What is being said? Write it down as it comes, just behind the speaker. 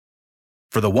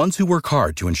For the ones who work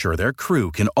hard to ensure their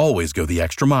crew can always go the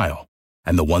extra mile,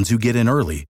 and the ones who get in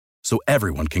early so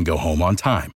everyone can go home on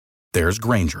time, there's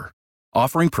Grainger,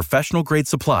 offering professional-grade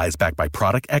supplies backed by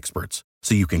product experts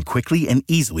so you can quickly and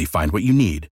easily find what you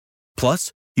need.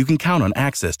 Plus, you can count on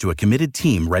access to a committed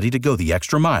team ready to go the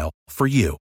extra mile for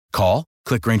you. Call,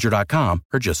 click Grainger.com,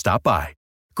 or just stop by.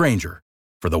 Grainger,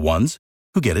 for the ones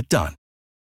who get it done.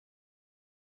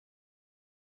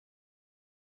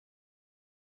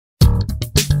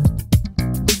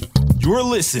 You're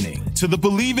listening to the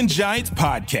Believe in Giants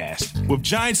podcast with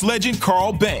Giants legend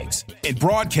Carl Banks and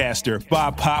broadcaster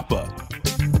Bob Papa.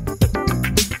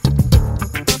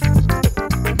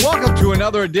 Welcome to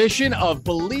another edition of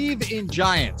Believe in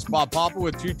Giants. Bob Papa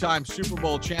with two-time Super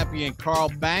Bowl champion Carl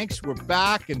Banks. We're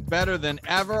back and better than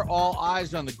ever. All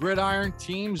eyes on the gridiron.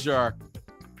 Teams are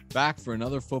back for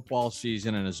another football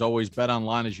season. And as always,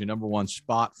 BetOnline is your number one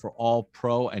spot for all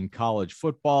pro and college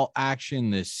football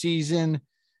action this season.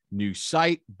 New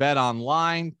site,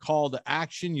 BetOnline, call to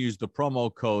action. Use the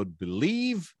promo code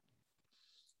BELIEVE,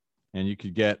 and you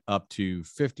could get up to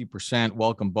 50%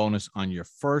 welcome bonus on your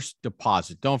first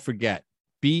deposit. Don't forget,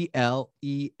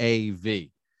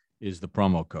 BLEAV is the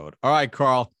promo code. All right,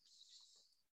 Carl.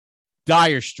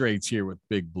 Dire straits here with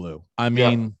Big Blue. I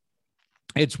mean,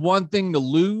 It's one thing to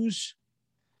lose.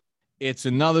 It's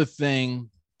another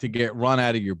thing to get run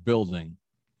out of your building.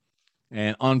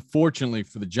 And unfortunately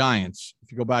for the Giants,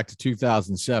 if you go back to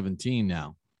 2017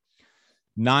 now,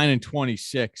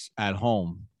 9-26 at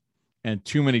home, and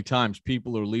too many times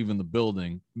people are leaving the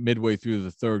building midway through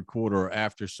the third quarter or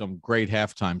after some great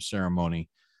halftime ceremony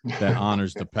that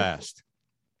honors the past.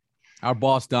 Our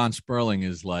boss, Don Sperling,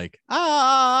 is like, we're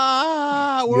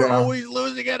always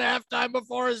losing at halftime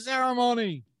before a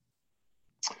ceremony.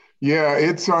 Yeah,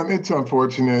 it's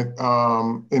unfortunate,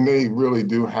 and they really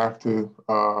do have to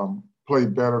play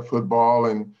better football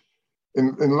and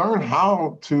learn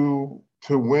how to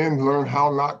win, learn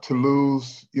how not to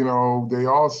lose. You know, they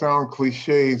all sound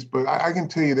cliches, but I can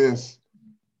tell you this,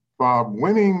 Bob,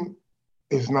 winning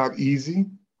is not easy,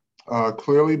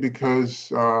 clearly,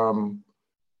 because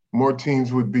more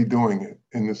teams would be doing it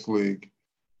in this league.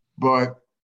 But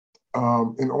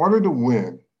in order to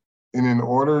win and in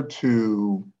order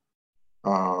to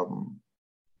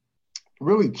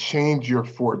really change your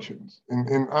fortunes.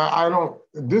 And I don't,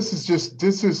 this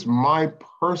is my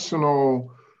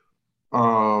personal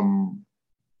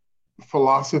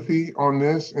philosophy on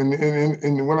this.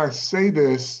 And when I say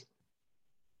this,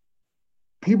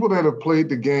 people that have played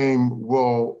the game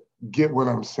will get what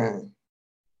I'm saying.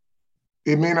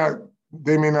 They may not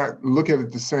look at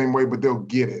it the same way, but they'll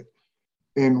get it.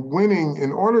 And winning,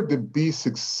 in order to be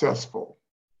successful,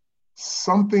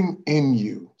 something in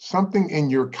you, something in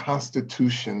your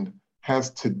constitution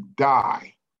has to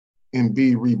die and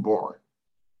be reborn.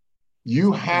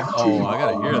 You have to. Oh, I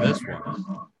got to hear this one.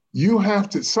 You have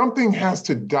to, something has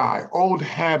to die. Old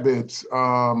habits,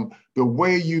 the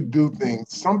way you do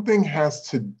things, something has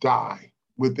to die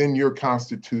within your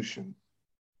constitution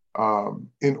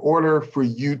in order for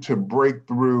you to break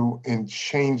through and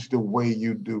change the way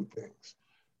you do things.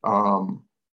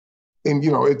 And,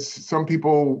 it's some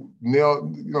people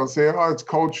say, oh, it's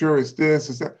culture, it's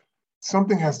this, it's that.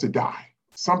 Something has to die.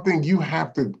 Something, you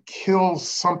have to kill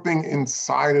something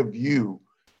inside of you,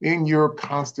 in your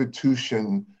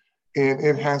constitution, and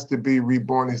it has to be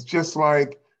reborn. It's just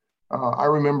like, I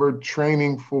remember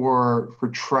training for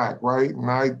track, right? And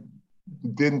I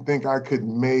didn't think I could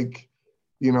make,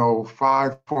 5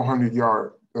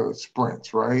 400-yard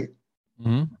sprints, right?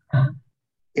 Mm-hmm.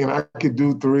 And I could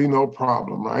do 3, no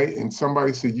problem, right? And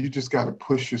somebody said, you just got to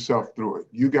push yourself through it.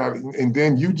 You got it. And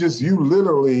then you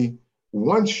literally,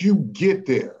 once you get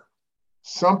there,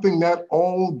 something, that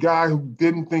old guy who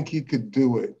didn't think he could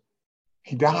do it,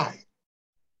 he died.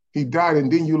 He died, and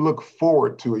then you look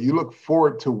forward to it. You look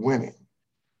forward to winning.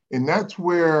 And that's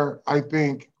where I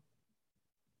think,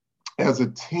 as a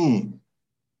team,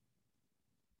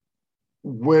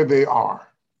 where they are,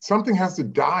 something has to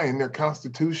die in their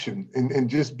constitution and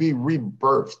just be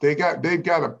rebirthed. They've got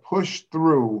to push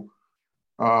through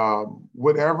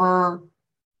whatever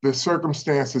the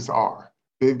circumstances are.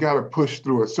 They've got to push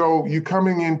through it. So you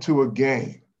coming into a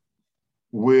game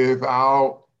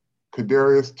without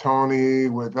Kadarius Toney,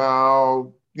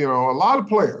 without, a lot of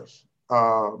players,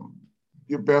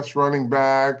 your best running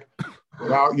back,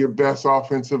 without your best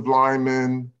offensive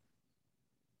lineman.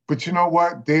 But you know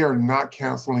what? They are not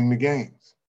canceling the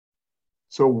games.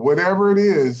 So whatever it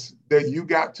is that you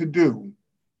got to do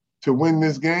to win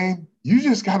this game, you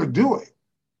just got to do it.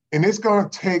 And it's going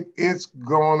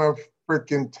to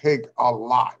freaking take a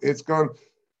lot.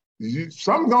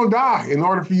 Something's going to die in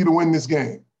order for you to win this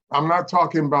game. I'm not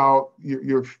talking about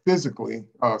you're physically,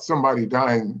 somebody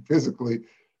dying physically,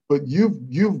 but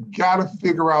you've got to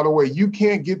figure out a way. You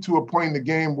can't get to a point in the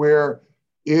game where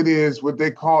it is what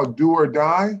they call do or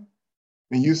die.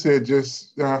 And you said,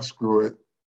 just screw it.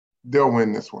 They'll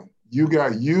win this one. You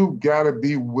got to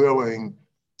be willing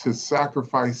to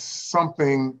sacrifice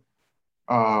something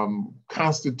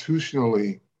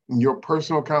constitutionally, in your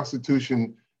personal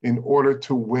constitution, in order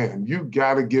to win. You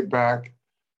got to get back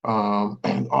on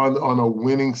a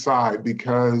winning side,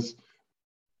 because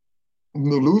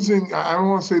losing, I don't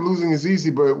want to say losing is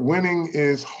easy, but winning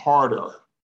is harder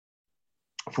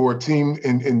for a team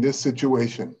in this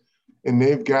situation. And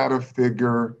they've got to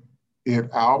figure it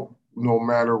out no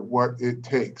matter what it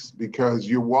takes, because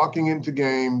you're walking into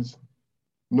games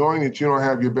knowing that you don't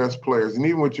have your best players. And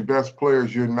even with your best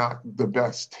players, you're not the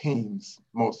best teams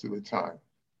most of the time.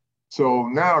 So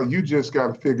now you just got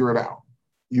to figure it out.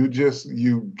 You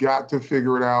got to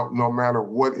figure it out no matter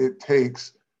what it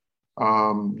takes.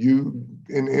 And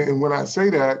when I say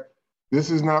that, this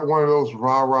is not one of those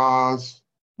rah-rahs,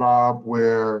 Bob,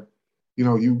 where,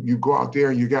 you go out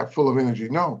there and you got full of energy.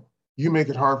 No, you make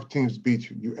it hard for teams to beat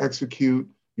you. You execute,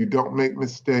 you don't make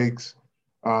mistakes.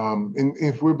 And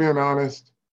if we're being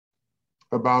honest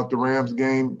about the Rams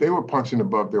game, they were punching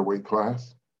above their weight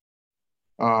class.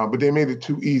 But they made it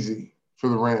too easy for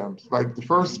the Rams. Like the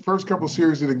first couple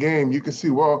series of the game, you can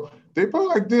see, well, they play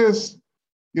like this,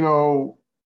 the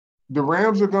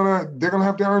Rams they're gonna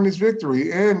have to earn this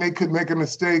victory, and they could make a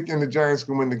mistake and the Giants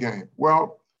can win the game.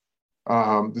 Well,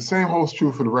 the same holds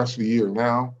true for the rest of the year.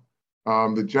 Now,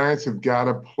 the Giants have got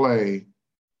to play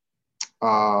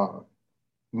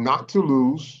not to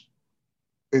lose,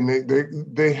 and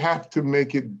they have to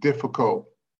make it difficult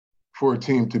for a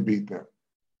team to beat them.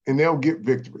 And they'll get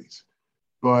victories.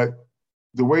 But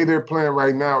the way they're playing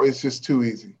right now, it's just too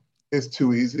easy. It's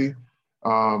too easy.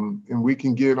 And we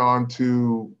can get on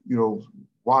to,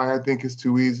 why I think it's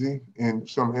too easy in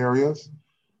some areas.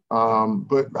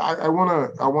 But I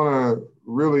want to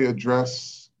really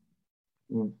address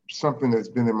something that's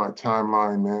been in my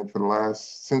timeline, man,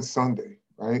 since Sunday,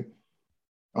 right?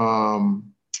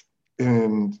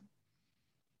 And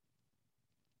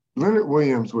Leonard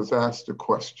Williams was asked a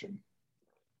question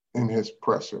in his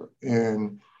presser,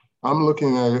 and I'm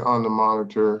looking at it on the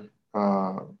monitor,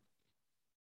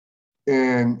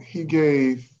 and he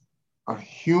gave a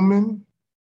human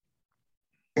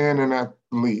and an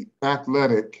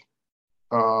athletic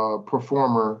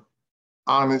performer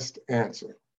honest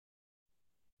answer.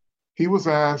 He was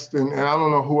asked, and I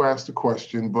don't know who asked the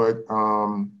question, but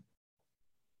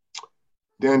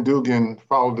Dan Dugan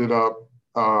followed it up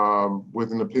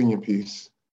with an opinion piece.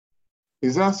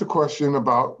 He's asked a question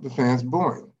about the fans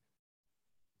booing.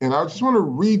 And I just want to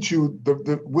read you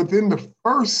within the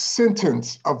first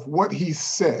sentence of what he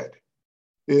said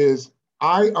is,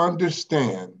 I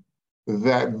understand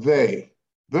that they,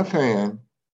 the fan,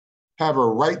 have a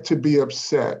right to be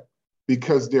upset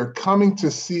because they're coming to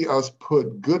see us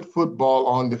put good football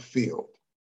on the field.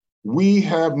 We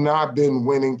have not been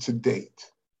winning to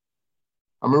date.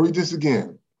 I'm going to read this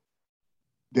again.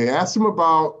 They asked him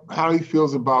about how he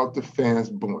feels about the fans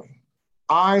booing.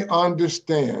 I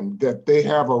understand that they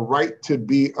have a right to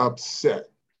be upset.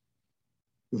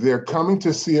 They're coming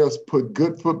to see us put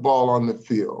good football on the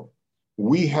field.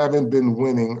 We haven't been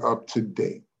winning up to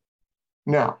date.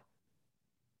 Now,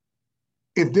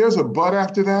 if there's a but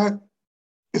after that,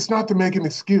 it's not to make an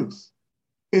excuse.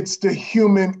 It's the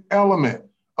human element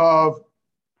of,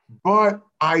 but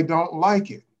I don't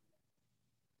like it.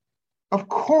 Of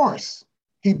course,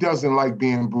 he doesn't like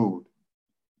being booed.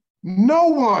 No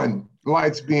one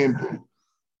likes being booed.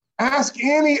 Ask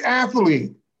any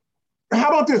athlete. How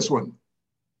about this one?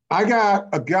 I got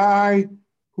a guy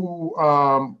who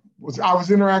I was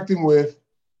interacting with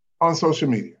on social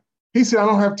media. He said, I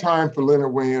don't have time for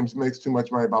Leonard Williams, makes too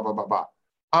much money, blah, blah, blah, blah.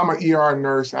 I'm an ER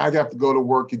nurse. I have to go to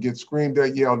work and get screamed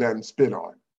at, yelled at, and spit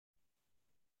on.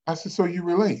 I said, so you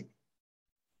relate.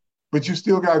 But you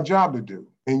still got a job to do.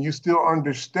 And you still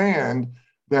understand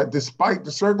that despite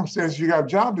the circumstances, you got a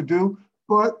job to do.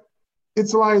 But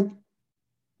it's like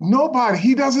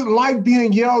he doesn't like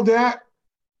being yelled at,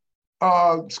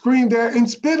 screamed at, and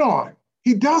spit on.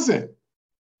 He doesn't.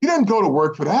 He doesn't go to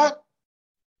work for that.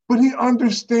 But he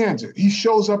understands it. He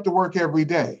shows up to work every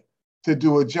day to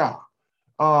do a job.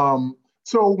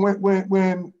 So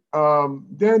when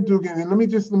Dan Dugan, and let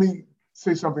me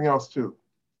say something else too.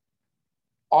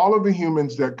 All of the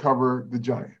humans that cover the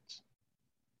Giants,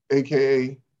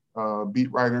 AKA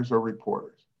beat writers or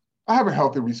reporters, I have a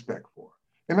healthy respect for.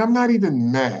 And I'm not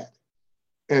even mad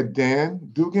at Dan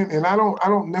Dugan, and I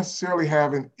don't necessarily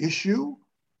have an issue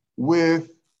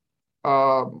with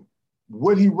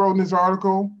what he wrote in his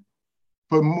article,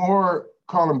 but more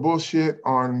calling bullshit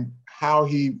on how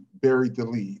he buried the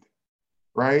lead,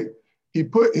 right? He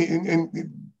put,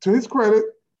 and to his credit,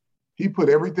 he put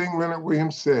everything Leonard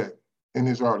Williams said in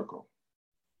his article.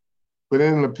 But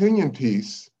in an opinion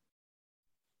piece,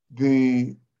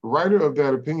 the writer of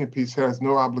that opinion piece has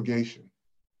no obligation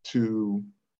to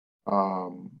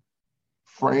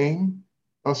frame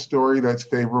a story that's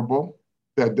favorable,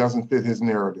 that doesn't fit his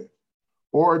narrative,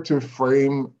 or to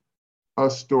frame a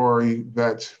story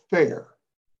that's fair.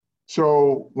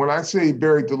 So when I say he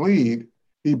buried the lead,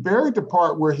 he buried the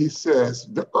part where he says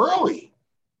the early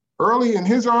in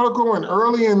his article and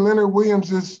early in Leonard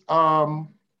Williams's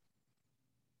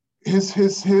his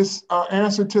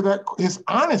answer to that, his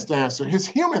honest answer, his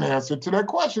human answer to that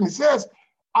question. He says,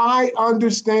 I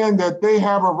understand that they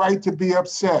have a right to be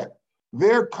upset.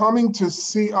 They're coming to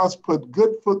see us put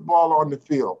good football on the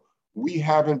field. We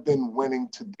haven't been winning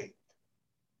to date.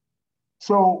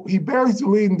 So he buries the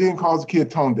lead and then calls the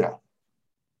kid tone deaf.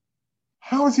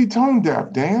 How is he tone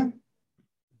deaf, Dan?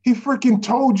 He freaking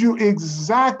told you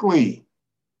exactly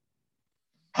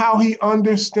how he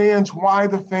understands why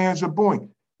the fans are booing.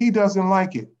 He doesn't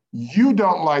like it. You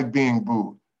don't like being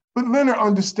booed. But Leonard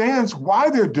understands why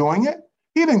they're doing it.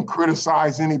 He didn't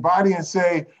criticize anybody and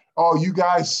say, oh, you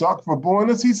guys suck for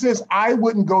booing us. He says, I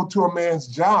wouldn't go to a man's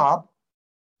job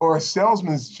or a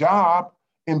salesman's job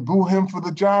and boo him for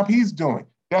the job he's doing.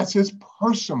 That's his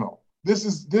personal. This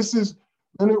is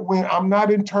Leonard Williams. I'm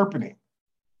not interpreting.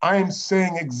 I am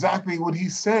saying exactly what he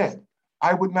said.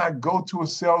 I would not go to a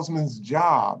salesman's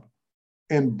job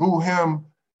and boo him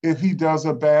if he does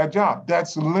a bad job.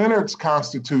 That's Leonard's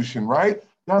constitution, right?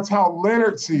 That's how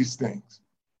Leonard sees things.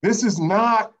 This is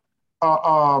not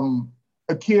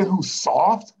a kid who's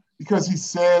soft because he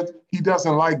said he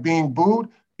doesn't like being booed.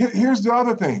 Here's the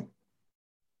other thing.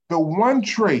 The one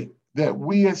trait that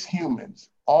we as humans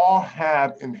all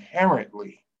have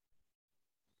inherently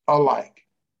alike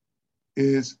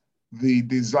is the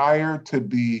desire to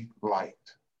be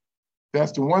liked.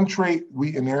 That's the one trait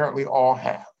we inherently all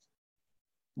have.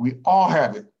 We all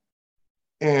have it.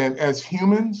 And as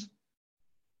humans,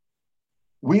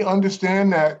 we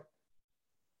understand that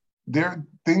there are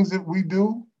things that we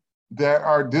do that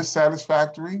are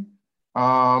dissatisfactory,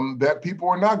 that people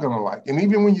are not going to like. And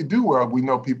even when you do well, we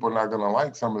know people are not going to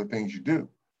like some of the things you do.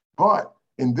 But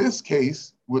in this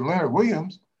case, with Leonard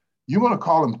Williams, you want to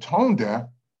call him tone deaf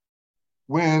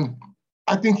when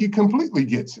I think he completely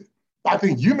gets it. I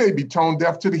think you may be tone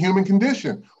deaf to the human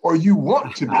condition, or you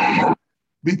want to be,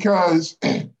 because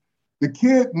the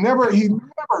kid never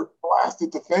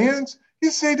blasted the fans. He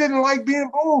said he didn't like being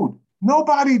booed.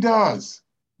 Nobody does.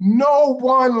 No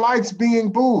one likes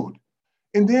being booed.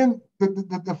 And then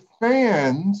the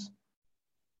fans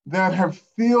that have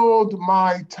filled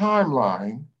my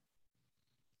timeline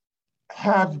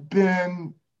have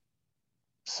been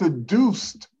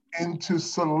seduced into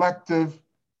selective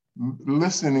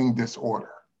listening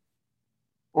disorder,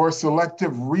 or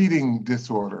selective reading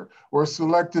disorder, or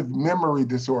selective memory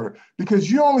disorder,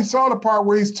 because you only saw the part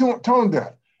where he's tone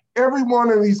deaf. Every one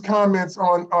of these comments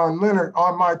on Leonard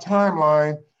on my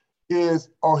timeline is,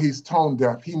 oh, he's tone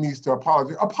deaf. He needs to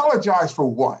apologize. Apologize for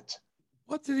what?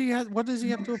 What does he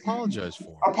have to apologize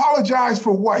for? Apologize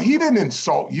for what? He didn't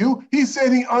insult you. He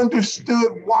said he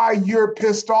understood why you're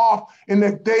pissed off and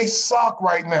that they suck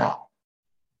right now.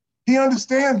 He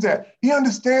understands that. He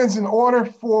understands in order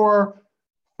for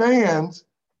fans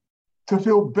to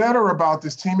feel better about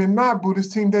this team and not boo this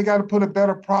team, they got to put a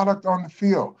better product on the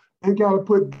field. They got to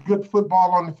put good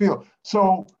football on the field.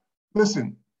 So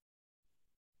listen,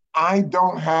 I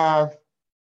don't have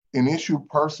an issue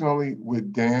personally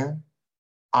with Dan.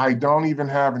 I don't even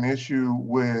have an issue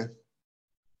with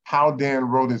how Dan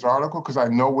wrote his article because I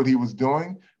know what he was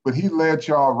doing, but he led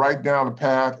y'all right down the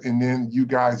path and then you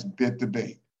guys bit the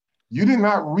bait. You did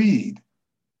not read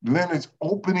Leonard's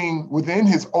within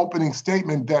his opening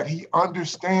statement that he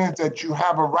understands that you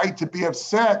have a right to be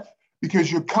upset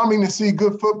because you're coming to see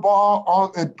good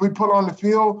football and we put on the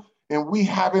field and we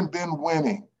haven't been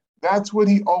winning. That's what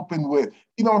he opened with.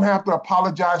 He don't have to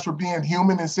apologize for being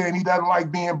human and saying he doesn't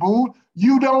like being booed.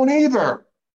 You don't either.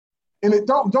 And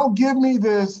don't give me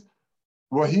this,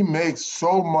 well, he makes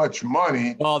so much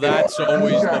money. Well, that's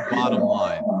always the bottom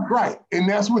line. Right. And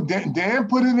that's what Dan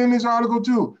put it in his article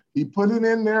too. He put it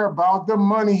in there about the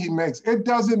money he makes. It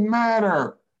doesn't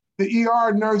matter. The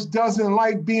ER nurse doesn't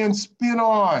like being spit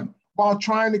on while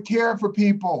trying to care for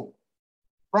people,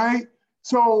 right?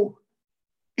 So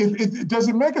does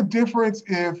it make a difference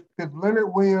if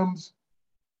Leonard Williams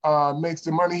makes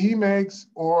the money he makes,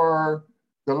 or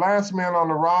the last man on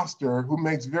the roster who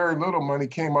makes very little money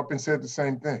came up and said the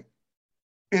same thing.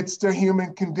 It's the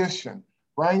human condition,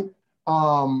 right?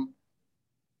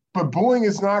 But booing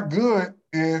is not good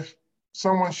if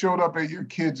someone showed up at your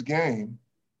kid's game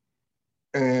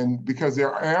and because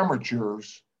they're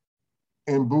amateurs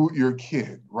and booed your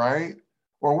kid, right?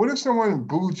 Or what if someone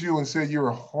booed you and said you're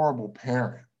a horrible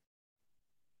parent?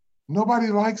 Nobody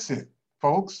likes it,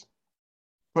 folks.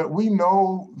 But we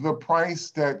know the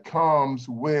price that comes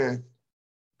with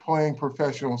playing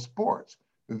professional sports.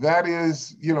 That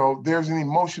is, there's an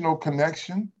emotional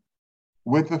connection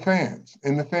with the fans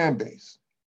and the fan base.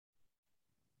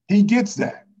 He gets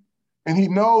that. And he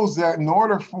knows that in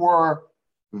order for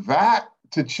that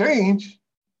to change,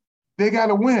 they got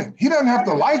to win. He doesn't have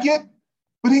to like it,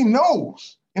 but he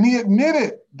knows. And he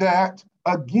admitted that,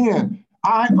 again,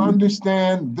 I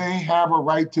understand they have a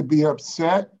right to be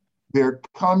upset. They're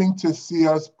coming to see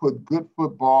us put good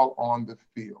football on the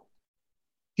field.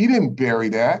 He didn't bury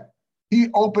that. He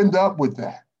opened up with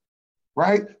that,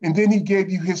 right? And then he gave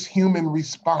you his human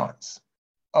response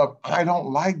of, I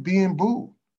don't like being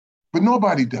booed, but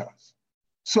nobody does.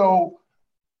 So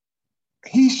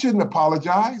he shouldn't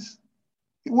apologize.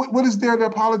 What is there to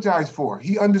apologize for?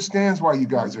 He understands why you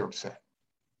guys are upset.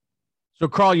 So,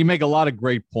 Carl, you make a lot of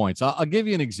great points. I'll give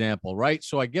you an example, right?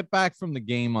 So I get back from the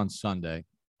game on Sunday.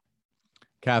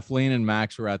 Kathleen and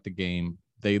Max are at the game.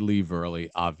 They leave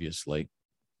early, obviously.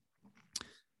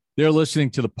 They're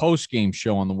listening to the post-game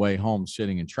show on the way home,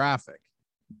 sitting in traffic.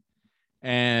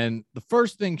 And the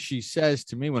first thing she says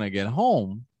to me when I get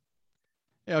home,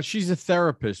 she's a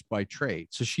therapist by trade.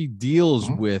 So she deals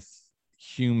with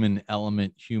human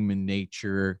element, human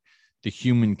nature, the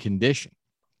human condition.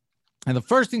 And the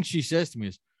first thing she says to me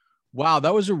is, wow,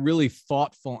 that was a really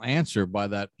thoughtful answer by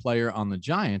that player on the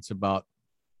Giants about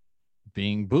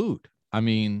being booed. I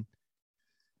mean,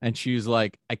 and she was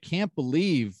like, I can't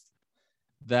believe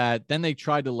that then they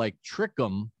tried to trick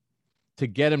him to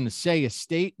get him to say a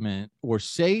statement or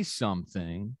say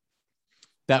something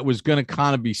that was going to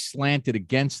kind of be slanted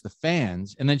against the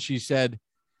fans. And then she said,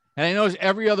 and I noticed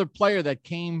every other player that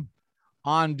came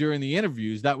on during the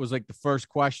interviews, that was the first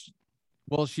question.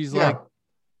 Well, she's like,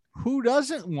 who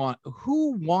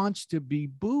wants to be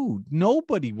booed?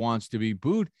 Nobody wants to be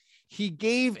booed. He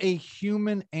gave a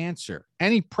human answer,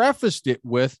 and he prefaced it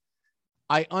with,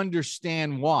 I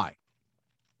understand why.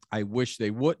 I wish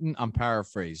they wouldn't. I'm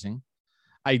paraphrasing.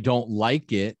 I don't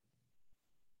like it.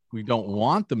 We don't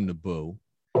want them to boo.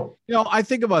 I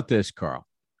think about this, Carl.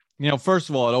 First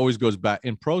of all, it always goes back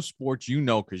in pro sports,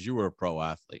 because you were a pro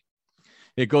athlete.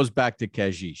 It goes back to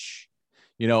Keshish.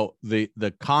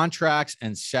 The contracts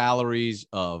and salaries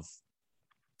of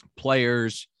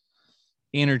players,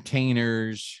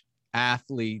 entertainers,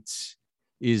 athletes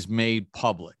is made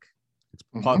public.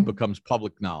 It becomes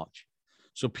public knowledge.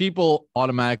 So people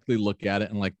automatically look at it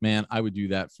and man, I would do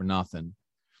that for nothing.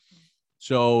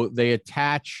 So they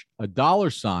attach a dollar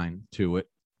sign to it,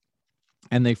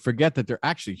 and they forget that they're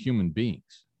actually human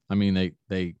beings. I mean,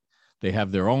 they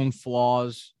have their own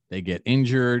flaws. They get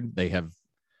injured. They have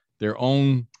they're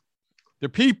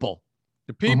people.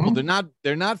 They're people.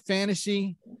 They're not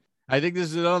fantasy. I think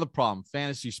this is another problem.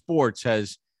 Fantasy sports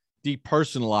has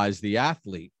depersonalized the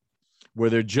athlete, where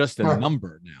they're just a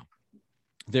number now.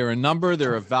 They're a number.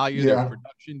 They're a value. They're a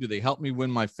production. Do they help me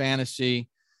win my fantasy?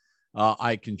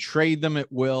 I can trade them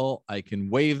at will. I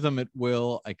can waive them at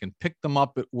will. I can pick them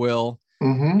up at will.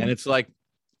 And it's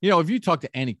if you talk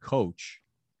to any coach,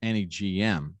 any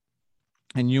GM,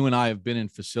 and you and I have been in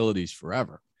facilities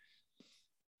forever,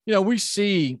 we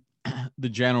see the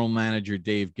general manager,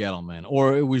 Dave Gettleman,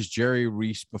 or it was Jerry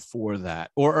Reese before that,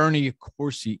 or Ernie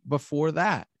Accorsi before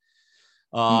that,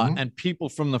 and people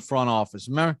from the front office.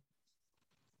 Remember,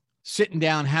 sitting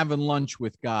down, having lunch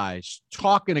with guys,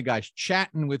 talking to guys,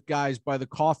 chatting with guys by the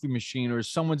coffee machine, or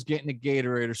someone's getting a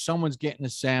Gatorade, or someone's getting a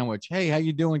sandwich. Hey, how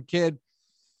you doing, kid?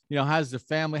 How's the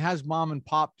family? How's mom and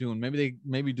pop doing?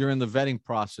 Maybe during the vetting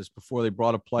process before they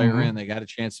brought a player in, they got a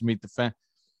chance to meet the fan.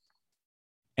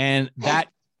 And that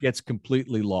gets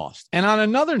completely lost. And on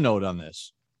another note on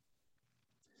this,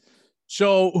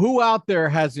 so who out there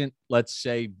hasn't, let's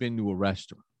say, been to a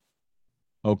restaurant?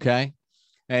 Okay.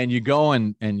 And you go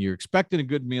and you're expecting a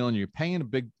good meal, and you're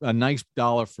paying a nice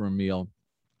dollar for a meal,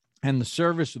 and the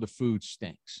service of the food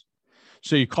stinks.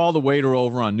 So you call the waiter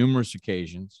over on numerous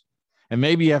occasions, and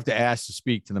maybe you have to ask to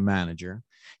speak to the manager,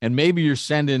 and maybe you're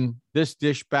sending this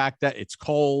dish back, that it's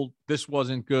cold, this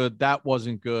wasn't good, that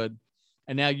wasn't good.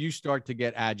 And now you start to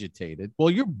get agitated. Well,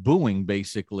 you're booing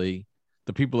basically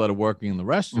the people that are working in the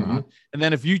restaurant. And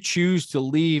then if you choose to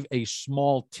leave a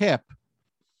small tip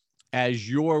as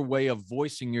your way of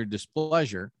voicing your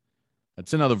displeasure,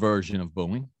 that's another version of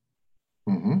booing.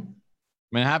 Mm-hmm.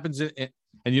 I mean, it happens, and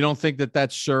you don't think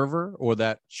that server or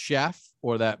that chef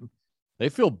or that they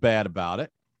feel bad about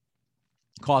it.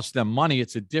 It costs them money.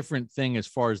 It's a different thing as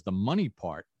far as the money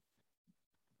part.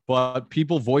 But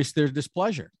people voice their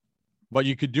displeasure. But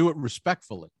you could do it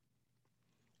respectfully.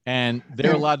 And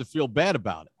they're allowed to feel bad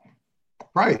about it.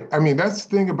 Right. I mean, that's the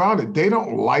thing about it. They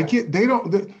don't like it.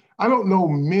 I don't know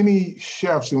many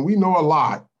chefs, and we know a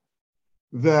lot,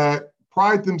 that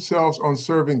pride themselves on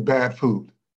serving bad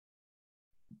food.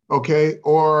 Okay.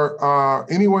 Or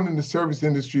anyone in the service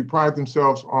industry pride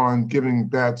themselves on giving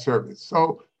bad service.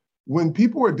 So when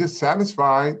people are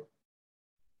dissatisfied,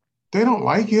 they don't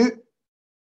like it,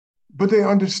 but they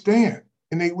understand.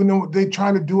 And they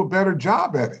try to do a better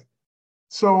job at it.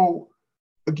 So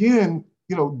again,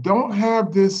 don't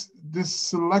have this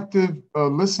selective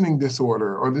listening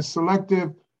disorder or this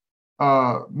selective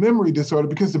memory disorder,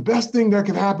 because the best thing that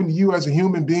could happen to you as a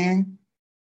human being,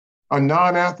 a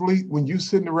non-athlete, when you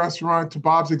sit in a restaurant, to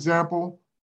Bob's example,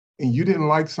 and you didn't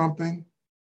like something,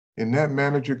 and that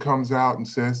manager comes out and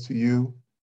says to you,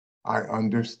 I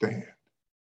understand.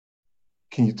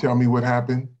 Can you tell me what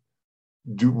happened?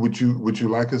 Would you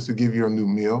like us to give you a new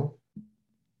meal?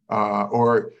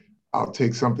 Or I'll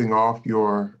take something off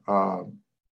your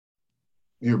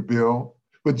bill.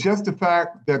 But just the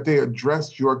fact that they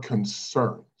addressed your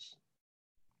concerns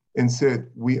and said,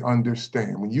 we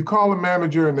understand. When you call a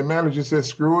manager and the manager says,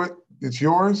 screw it, it's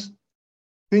yours,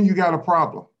 then you got a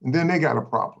problem. And then they got a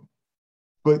problem.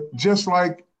 But just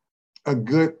like a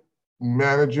good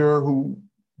manager who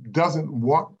doesn't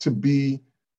want to be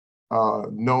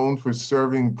known for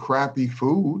serving crappy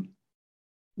food,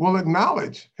 will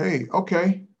acknowledge, hey,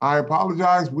 okay, I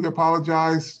apologize, we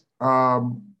apologize.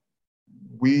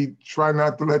 We try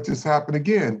not to let this happen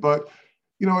again. But,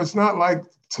 it's not like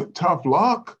tough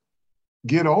luck.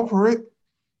 Get over it,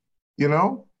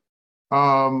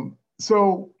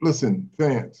 So listen,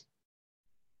 fans,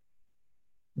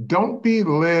 don't be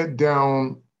led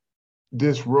down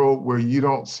this road where you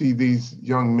don't see these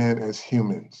young men as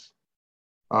humans.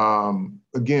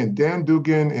 Again, Dan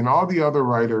Dugan and all the other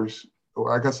writers,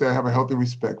 like I said, I have a healthy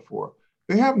respect for.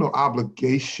 They have no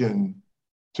obligation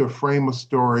to frame a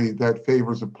story that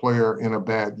favors a player in a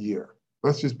bad year.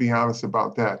 Let's just be honest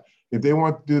about that. If they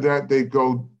want to do that, they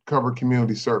go cover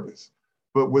community service.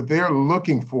 But what they're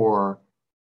looking for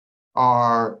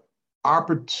are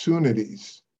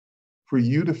opportunities for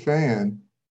you, the fan,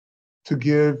 to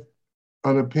give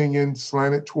an opinion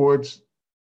slanted towards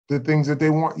the things that they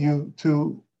want you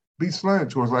to be slanted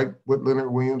towards, like what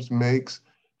Leonard Williams makes,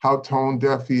 how tone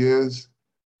deaf he is.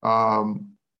 And,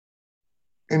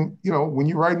 when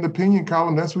you write an opinion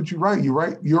column, that's what you write. You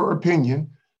write your opinion,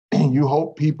 and you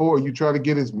hope people, or you try to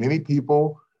get as many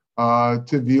people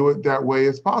to view it that way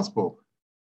as possible.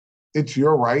 It's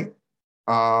your right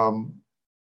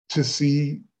to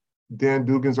see Dan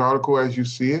Dugan's article as you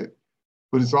see it,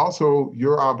 but it's also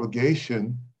your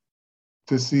obligation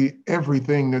to see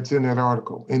everything that's in that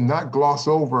article and not gloss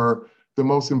over the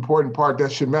most important part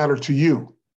that should matter to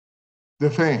you, the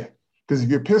fan. Because if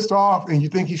you're pissed off and you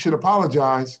think he should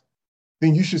apologize,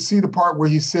 then you should see the part where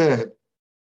he said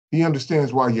he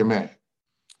understands why you're mad,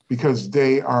 because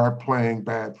they are playing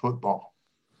bad football.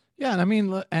 Yeah, and I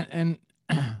mean, and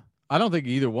I don't think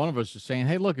either one of us is saying,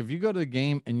 hey, look, if you go to the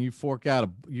game and you fork out,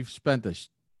 you've spent a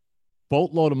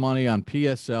boatload of money on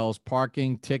PSLs,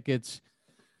 parking, tickets,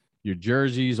 your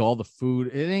jerseys, all the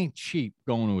food. It ain't cheap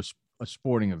going to a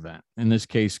sporting event, in this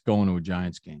case, going to a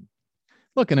Giants game.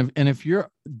 Look, and if you're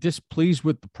displeased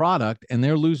with the product and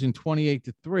they're losing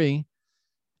 28-3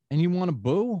 and you want to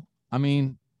boo, I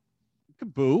mean, you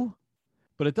could boo,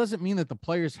 but it doesn't mean that the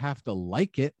players have to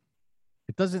like it.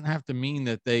 It doesn't have to mean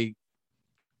that they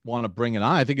want to bring it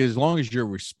on. I think as long as you're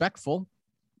respectful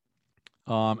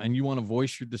and you want to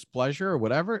voice your displeasure or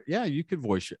whatever, yeah, you could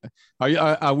voice it.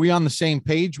 Are we on the same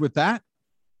page with that?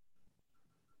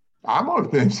 I'm on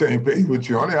the same page with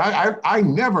you on it. I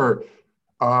never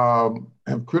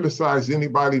have criticized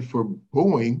anybody for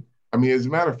booing. I mean, as a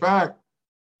matter of fact,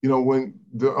 when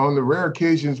on the rare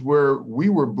occasions where we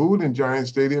were booed in Giant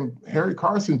Stadium, Harry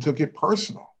Carson took it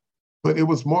personal, but it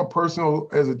was more personal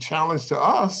as a challenge to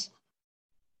us.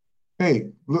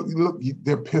 Hey, look,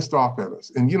 they're pissed off at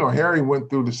us. And, Harry went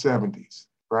through the 70s,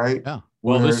 right? Yeah.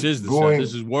 Well, this is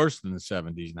this is worse than the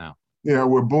 70s now. Yeah,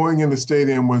 where booing in the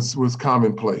stadium was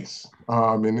commonplace.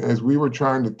 And as we were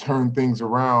trying to turn things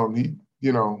around,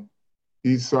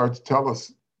 he started to tell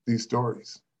us these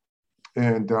stories.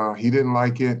 And he didn't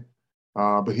like it,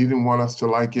 but he didn't want us to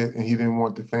like it, and he didn't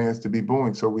want the fans to be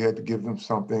booing. So we had to give them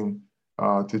something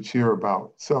to cheer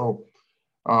about. So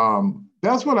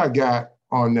that's what I got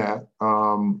on that.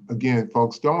 Again,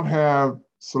 folks, don't have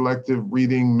selective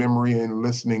reading, memory, and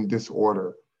listening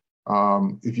disorder.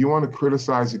 If you want to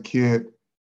criticize a kid,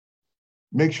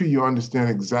 make sure you understand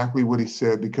exactly what he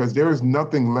said, because there is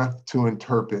nothing left to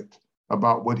interpret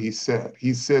about what he said.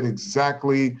 He said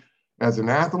exactly, as an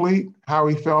athlete, how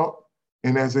he felt,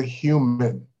 and as a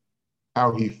human,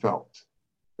 how he felt.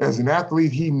 As an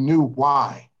athlete, he knew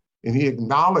why, and he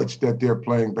acknowledged that they're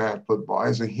playing bad football.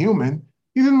 As a human,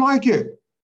 he didn't like it.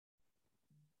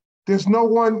 There's no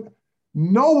one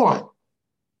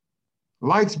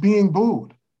likes being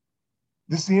booed.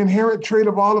 This is the inherent trait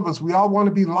of all of us. We all want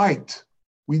to be liked.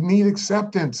 We need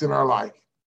acceptance in our life.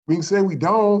 We can say we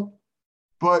don't,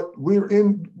 but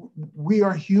we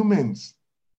are humans.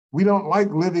 We don't like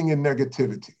living in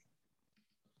negativity.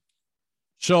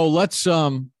 So let's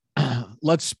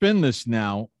spin this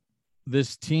now.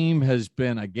 This team has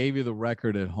been, I gave you the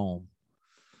record at home.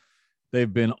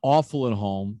 They've been awful at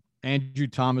home. Andrew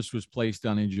Thomas was placed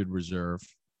on injured reserve.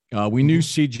 We knew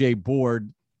C.J.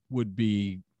 Board would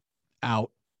be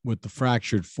out with the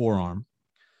fractured forearm.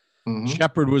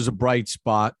 Shepard was a bright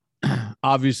spot.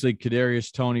 Obviously,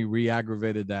 Kadarius Toney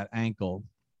re-aggravated that ankle.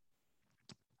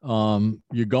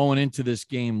 You're going into this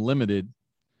game limited.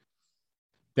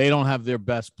 They don't have their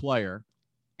best player,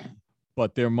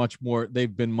 but they've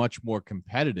been much more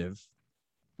competitive,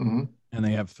 and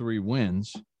they have 3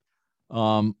 wins.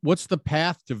 What's the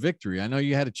path to victory? I know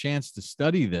you had a chance to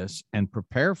study this and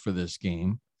prepare for this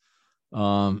game.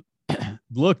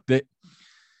 Look, that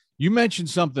you mentioned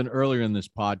something earlier in this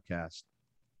podcast.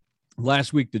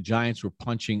 Last week, the Giants were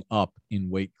punching up in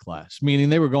weight class, meaning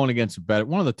they were going against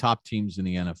one of the top teams in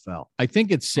the NFL. I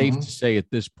think it's safe to say at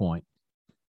this point,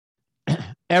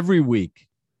 every week,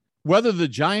 whether the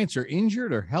Giants are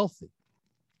injured or healthy,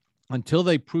 until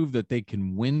they prove that they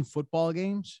can win football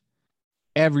games,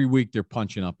 every week they're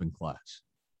punching up in class.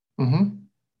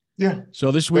 Yeah.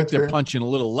 So this week they're punching a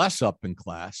little less up in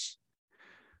class.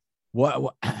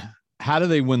 How do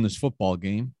they win this football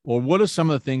game? Or what are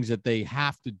some of the things that they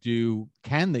have to do,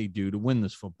 can they do to win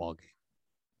this football game?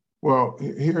 Well,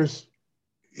 here's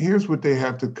what they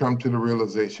have to come to the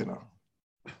realization of.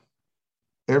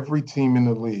 Every team in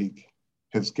the league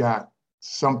has got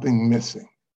something missing,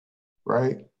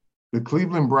 right? The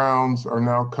Cleveland Browns are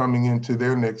now coming into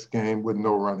their next game with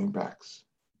no running backs.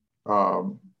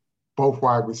 Both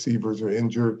wide receivers are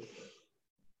injured,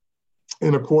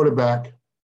 and a quarterback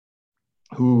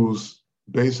who's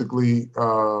basically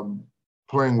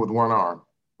playing with one arm,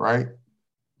 right?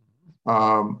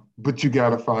 But you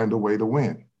got to find a way to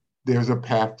win. There's a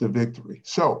path to victory.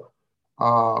 So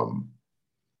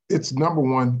it's number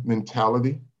one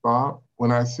mentality, Bob.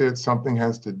 When I said something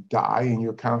has to die in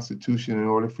your constitution in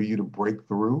order for you to break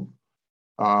through,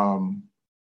 and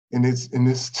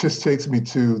this just takes me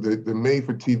to the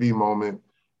made-for-TV moment,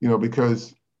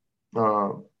 because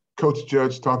Coach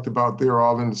Judge talked about they're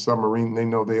all in the submarine. They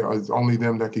know it's only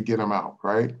them that could get them out,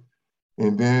 right?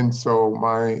 And then so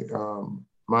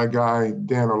my guy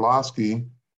Dan Orlovsky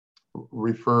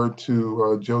referred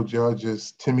to Joe Judge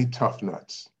as Timmy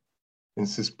Toughnuts, and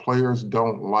says players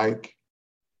don't like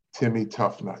Timmy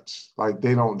Toughnuts. Like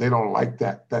they don't like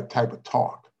that type of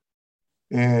talk.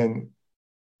 And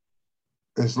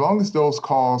as long as those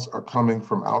calls are coming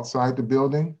from outside the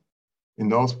building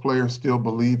and those players still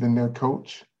believe in their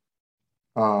coach,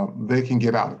 they can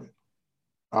get out of it.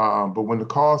 But when the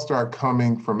calls start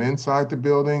coming from inside the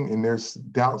building and there's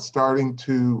doubt starting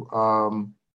to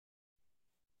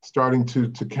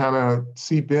kind of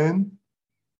seep in,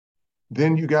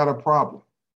 then you got a problem.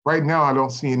 Right now, I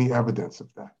don't see any evidence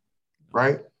of that,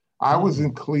 right? I was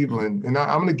in Cleveland, and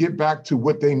I'm going to get back to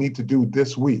what they need to do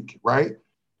this week, right?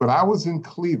 But I was in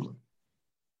Cleveland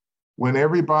when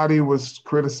everybody was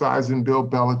criticizing Bill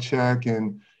Belichick,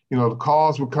 and the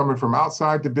calls were coming from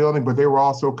outside the building, but they were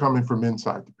also coming from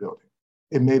inside the building.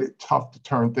 It made it tough to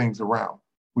turn things around.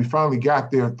 We finally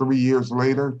got there 3 years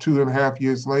later, 2.5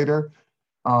 years later,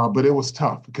 but it was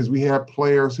tough because we had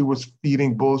players who was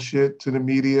feeding bullshit to the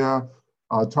media,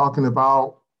 talking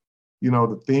about,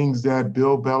 the things that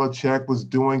Bill Belichick was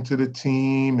doing to the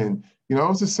team. And, it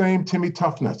was the same Timmy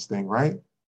Toughnuts thing, right?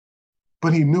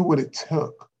 But he knew what it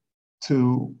took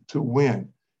to win.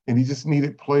 And he just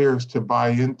needed players to buy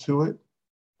into it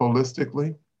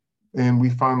holistically. And we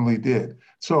finally did.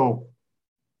 So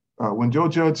when Joe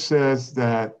Judge says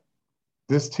that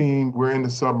this team, we're in the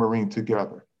submarine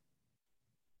together,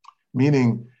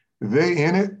 meaning they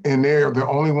in it and they're the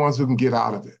only ones who can get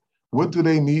out of it. What do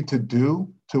they need to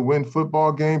do to win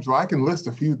football games? Well, I can list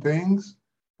a few things.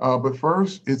 But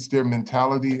first, it's their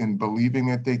mentality and believing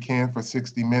that they can for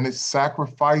 60 minutes,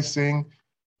 sacrificing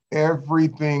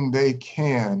everything they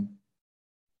can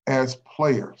as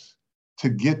players to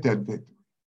get that victory.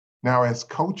 Now, as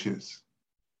coaches,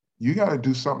 you got to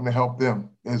do something to help them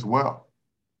as well,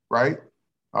 right?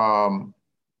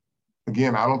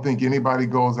 Again, I don't think anybody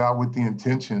goes out with the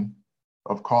intention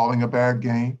of calling a bad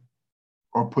game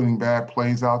or putting bad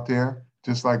plays out there,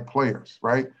 just like players,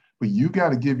 right? But you got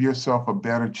to give yourself a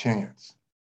better chance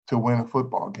to win a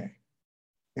football game.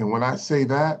 And when I say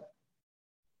that,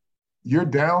 you're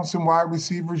down some wide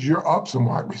receivers, you're up some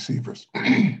wide receivers.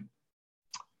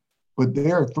 But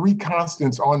there are three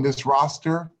constants on this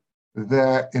roster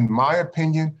that, in my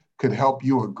opinion, could help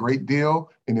you a great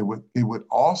deal. And it would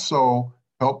also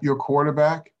help your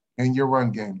quarterback and your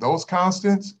run game. Those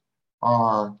constants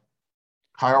are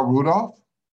Kyle Rudolph,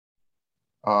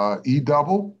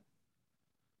 E-Double,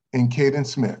 and Caden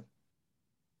Smith.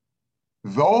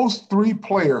 Those three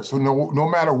players, who no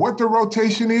matter what the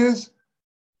rotation is,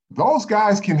 those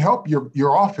guys can help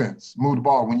your offense move the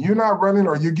ball. When you're not running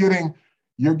or you're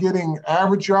getting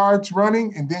average yards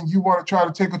running and then you want to try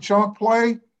to take a chunk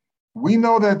play, we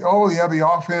know that, the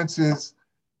offense is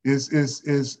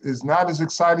not as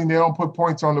exciting. They don't put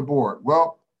points on the board.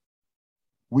 Well,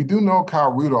 we do know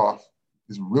Kyle Rudolph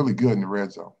is really good in the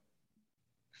red zone.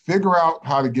 Figure out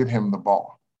how to get him the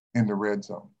ball in the red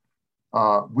zone.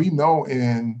 We know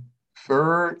in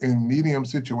third and medium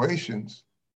situations,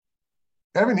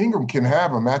 Evan Ingram can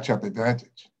have a matchup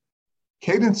advantage.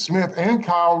 Caden Smith and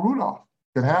Kyle Rudolph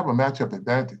can have a matchup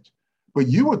advantage. But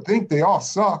you would think they all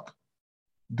suck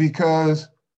because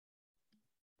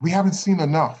we haven't seen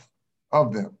enough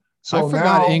of them. So I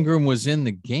forgot now, Ingram was in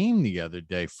the game the other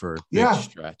day for a big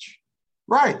stretch.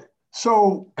 Right.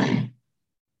 So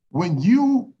when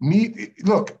you need,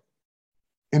 look,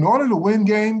 in order to win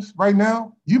games right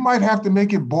now, you might have to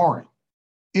make it boring.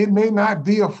 It may not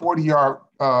be a 40-yard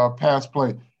pass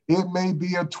play. It may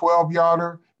be a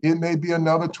 12-yarder. It may be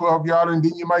another 12-yarder, and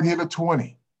then you might hit a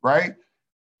 20, right?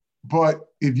 But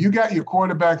if you got your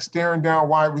quarterback staring down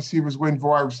wide receivers, waiting for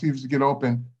wide receivers to get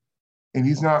open, and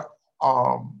he's not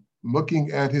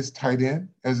looking at his tight end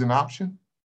as an option,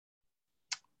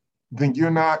 then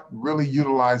you're not really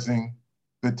utilizing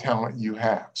the talent you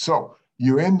have. So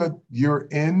you're in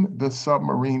the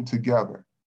submarine together.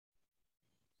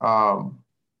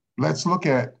 Let's look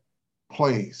at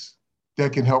plays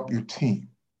that can help your team.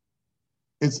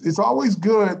 It's always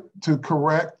good to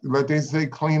correct, like they say,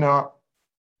 clean up.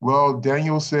 Well,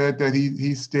 Daniel said that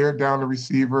he stared down the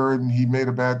receiver and he made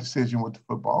a bad decision with the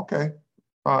football. Okay,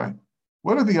 fine.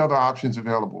 What are the other options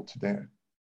available to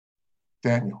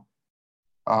Daniel?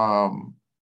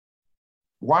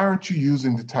 Why aren't you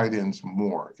using the tight ends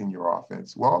more in your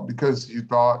offense? Well, because you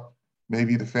thought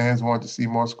maybe the fans wanted to see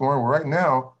more scoring. Well, right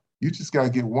now, you just got to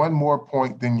get one more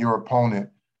point than your opponent.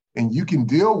 And you can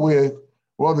deal with,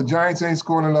 well, the Giants ain't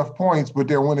scoring enough points, but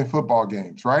they're winning football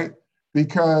games, right?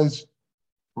 Because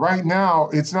right now,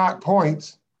 it's not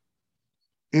points,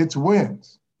 it's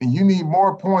wins. And you need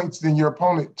more points than your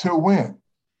opponent to win.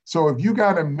 So if you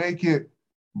got to make it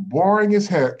boring as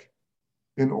heck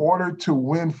in order to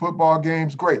win football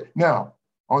games, great. Now,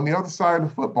 on the other side of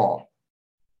the football,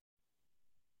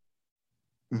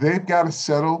 they've got to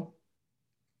settle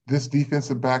this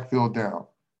defensive backfield down.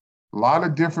 A lot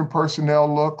of different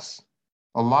personnel looks,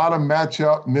 a lot of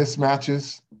matchup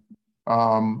mismatches.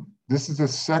 This is the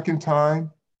second time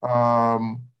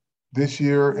this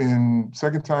year,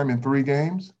 second time in 3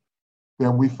 games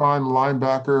that we find the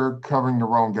linebacker covering the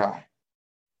wrong guy.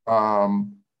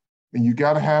 And you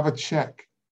got to have a check.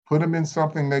 Put them in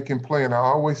something they can play. And I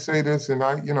always say this, and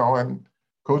and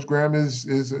Coach Graham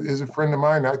is a friend of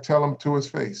mine. I tell him to his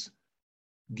face,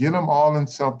 get them all in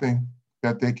something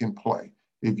that they can play.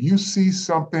 If you see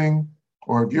something,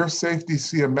 or if your safety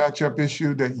see a matchup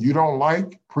issue that you don't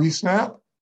like pre-snap,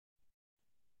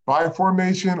 by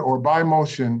formation or by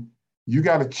motion, you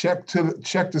got to check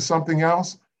to something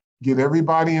else. Get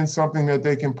everybody in something that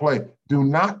they can play. Do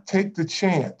not take the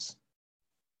chance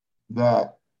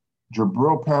that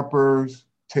Jabril Peppers,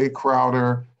 Tay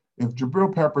Crowder, if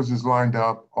Jabril Peppers is lined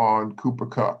up on Cooper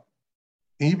Kupp,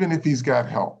 even if he's got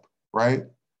help, right?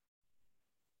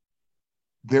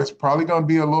 There's probably going to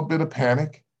be a little bit of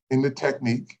panic in the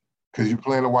technique because you're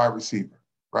playing a wide receiver,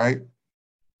 right?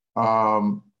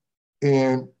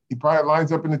 And he probably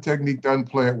lines up in the technique, doesn't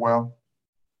play it well.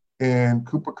 And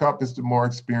Cooper Kupp is the more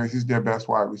experienced. He's their best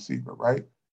wide receiver, right?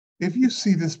 If you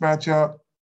see this matchup,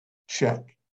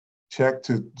 check. Check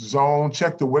to zone,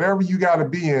 check to whatever you got to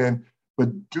be in,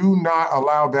 but do not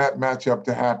allow that matchup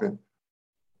to happen.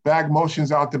 back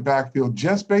motions out the backfield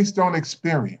just based on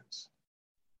experience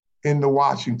in the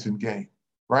Washington game,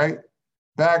 right?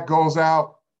 Back goes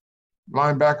out,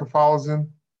 linebacker follows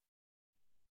him.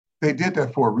 They did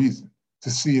that for a reason,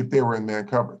 to see if they were in man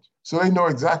coverage. So they know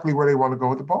exactly where they want to go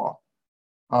with the ball.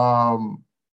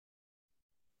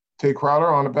 Tay Crowder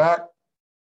on the back,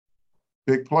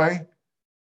 big play.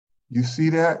 You see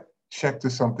that, check to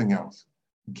something else.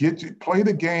 Play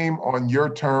the game on your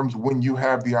terms when you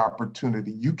have the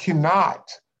opportunity. You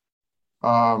cannot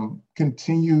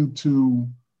continue to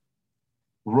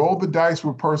roll the dice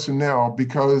with personnel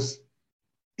because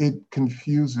it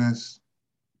confuses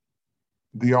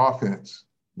the offense.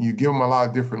 You give them a lot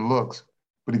of different looks,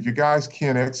 but if your guys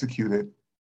can't execute it,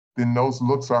 then those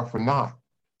looks are for naught.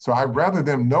 So I'd rather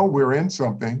them know we're in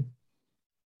something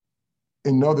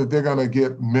and know that they're going to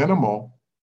get minimal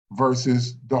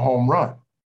versus the home run,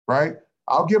 right?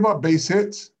 I'll give up base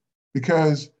hits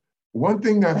because one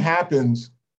thing that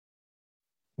happens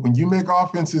when you make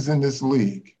offenses in this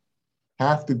league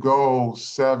have to go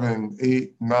 7,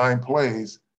 8, 9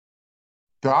 plays,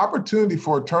 the opportunity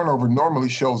for a turnover normally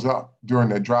shows up during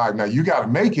that drive. Now, you got to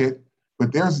make it,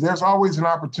 but there's always an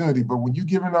opportunity. But when you're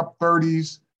giving up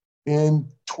 30s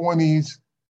and 20s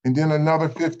and then another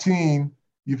 15,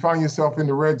 you find yourself in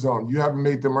the red zone. You haven't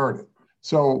made them earn it.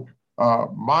 So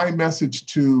my message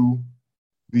to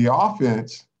the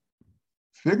offense,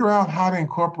 figure out how to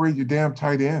incorporate your damn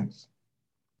tight ends.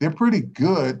 They're pretty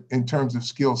good in terms of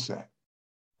skill set.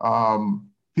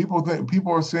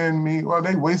 People are saying to me, well,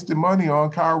 they wasted money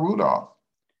on Kyle Rudolph.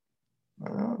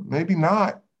 Maybe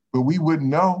not, but we wouldn't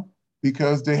know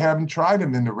because they haven't tried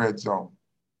him in the red zone.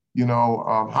 You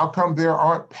know, how come there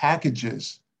aren't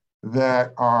packages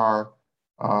that are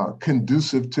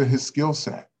conducive to his skill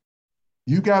set?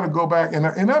 You got to go back, and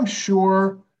I'm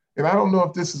sure, and I don't know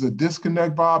if this is a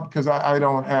disconnect, Bob, because I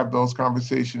don't have those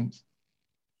conversations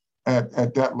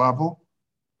at that level.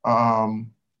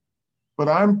 But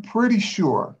I'm pretty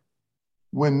sure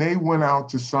when they went out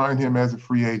to sign him as a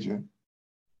free agent,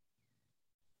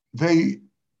 they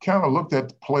kind of looked at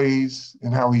the plays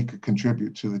and how he could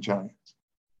contribute to the Giants.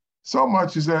 So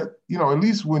much is that, you know, at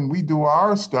least when we do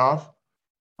our stuff,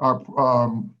 our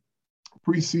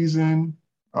preseason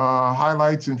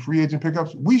highlights and free agent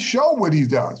pickups, we show what he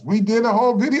does. We did a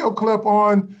whole video clip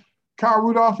on Kyle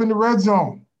Rudolph in the red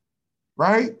zone,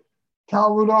 right?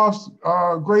 Kyle Rudolph's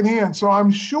great hand. So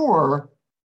I'm sure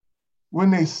when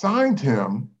they signed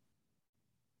him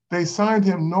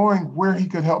knowing where he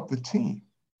could help the team.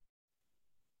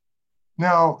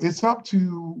 Now, it's up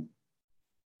to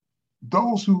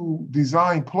those who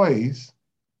design plays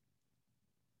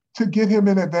to get him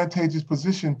in advantageous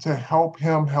position to help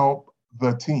him help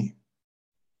the team.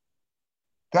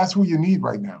 That's what you need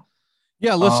right now.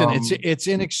 Yeah, listen, it's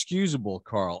inexcusable,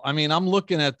 Carl. I mean, I'm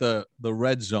looking at the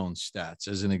red zone stats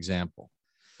as an example.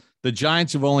 The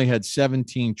Giants have only had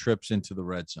 17 trips into the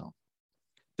red zone.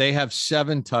 They have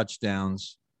 7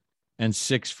 touchdowns and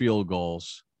 6 field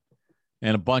goals,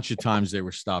 and a bunch of times they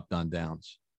were stopped on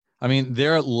downs. I mean,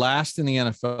 they're last in the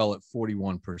NFL at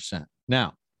 41%.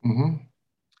 Now,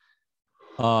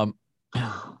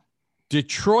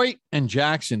 Detroit and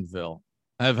Jacksonville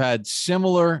have had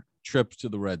similar trips to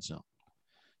the red zone.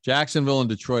 Jacksonville and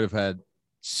Detroit have had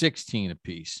 16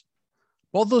 apiece.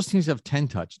 Both those teams have 10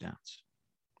 touchdowns.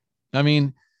 I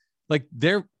mean, like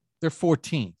they're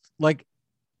 14th. Like,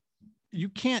 you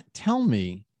can't tell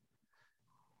me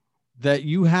that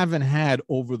you haven't had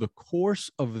over the course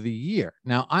of the year.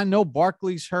 Now, I know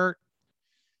Barkley's hurt,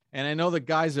 and I know the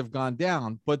guys have gone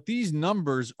down, but these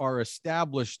numbers are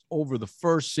established over the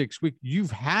first 6 weeks.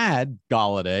 You've had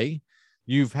Golladay,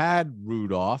 you've had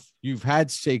Rudolph, you've had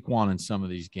Saquon in some of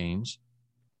these games.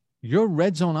 Your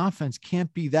red zone offense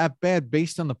can't be that bad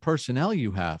based on the personnel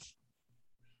you have.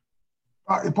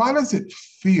 Why does it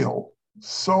feel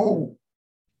so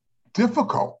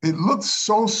difficult? It looks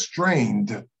so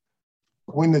strained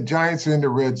when the Giants are in the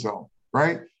red zone,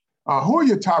 right? Who are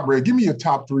your top red? Give me your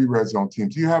top 3 red zone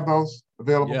teams. Do you have those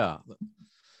available? Yeah.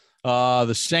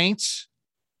 The Saints,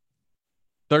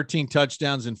 13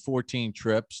 touchdowns and 14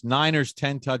 trips. Niners,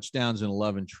 10 touchdowns and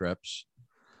 11 trips.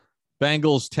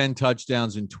 Bengals, 10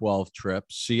 touchdowns and 12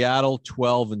 trips. Seattle,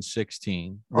 12 and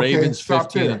 16. Ravens,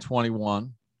 15 and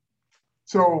 21.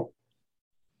 So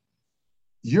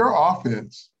your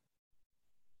offense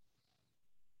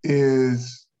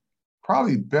is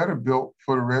probably better built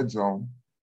for the red zone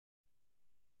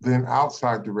than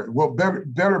outside the red. Well,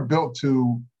 better built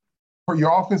for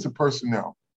your offensive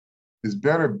personnel is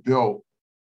better built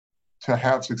to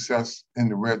have success in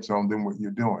the red zone than what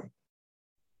you're doing.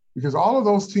 Because all of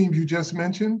those teams you just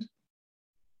mentioned,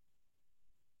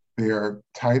 They're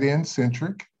tight end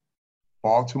centric.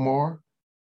 Baltimore,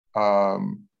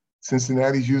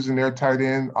 Cincinnati's using their tight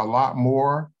end a lot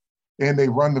more, and they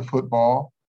run the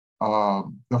football.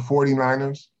 The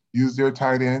 49ers use their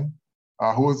tight end.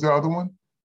 Who was the other one?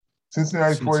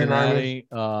 Cincinnati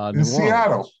 49ers. In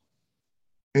Seattle.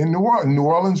 In New Orleans. New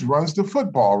Orleans runs the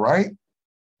football, right? Yep.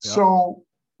 So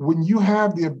when you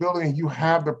have the ability and you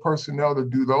have the personnel to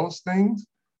do those things,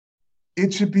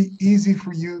 it should be easy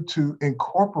for you to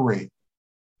incorporate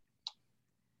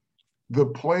the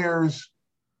players,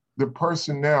 the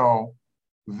personnel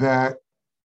that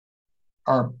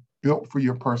are built for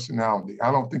your personality.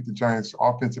 I don't think the Giants'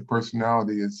 offensive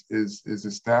personality is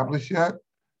established yet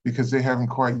because they haven't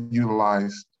quite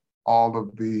utilized all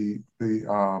of the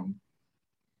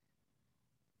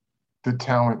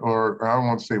talent, or I don't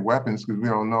want to say weapons because we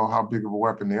don't know how big of a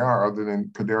weapon they are other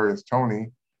than Kadarius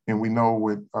Toney, and we know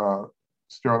what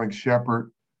Sterling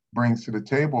Shepard brings to the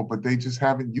table, but they just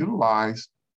haven't utilized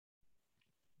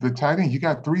the tight end. You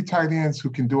got 3 tight ends who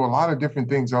can do a lot of different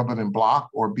things other than block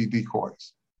or be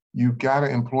decoys. You got to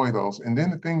employ those. And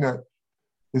then the thing that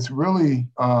is really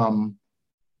kind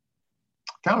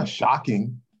of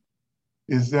shocking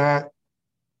is that,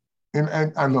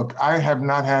 and look, I have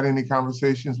not had any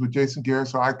conversations with Jason Garrett,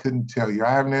 so I couldn't tell you.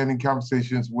 I haven't had any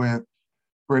conversations with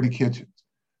Freddie Kitchens.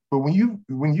 But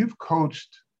when you've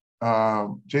coached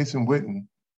Jason Witten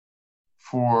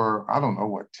for, I don't know,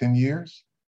 what, 10 years?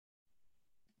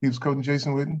 He was coaching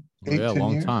Jason Witten? 10 years?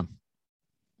 Long time.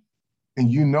 And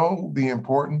you know the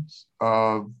importance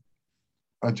of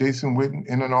Jason Witten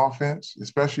in an offense,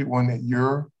 especially one that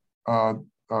you're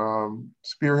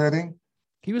spearheading.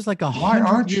 He was like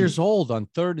 100 years old on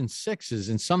 3rd and 6s,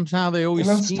 and somehow they always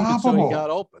schemed it so he got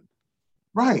open.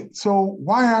 Right. So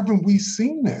why haven't we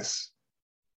seen this?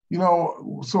 You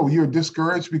know, so you're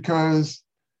discouraged because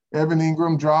Evan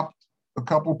Ingram dropped a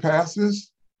couple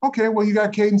passes. Okay, well, you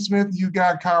got Caden Smith, you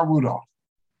got Kyle Rudolph.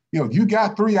 You know, you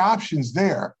got 3 options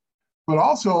there. But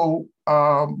also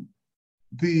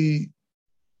the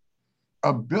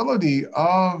ability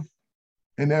of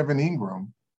an Evan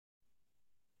Ingram,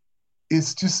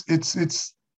 it's just,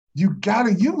 it's you got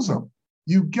to use them.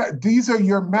 These are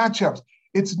your matchups.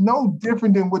 It's no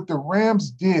different than what the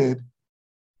Rams did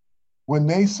when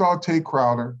they saw Tate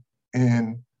Crowder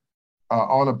and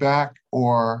on a back,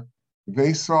 or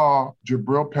they saw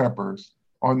Jabril Peppers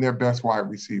on their best wide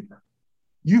receiver.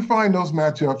 You find those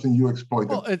matchups and you exploit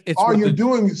them. Well, all you're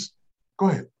doing is – go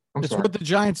ahead. It's what the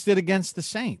Giants did against the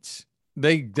Saints.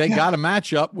 They got a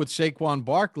matchup with Saquon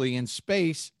Barkley in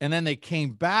space, and then they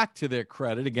came back to their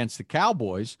credit against the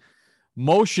Cowboys,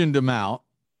 motioned him out.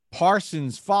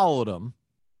 Parsons followed him,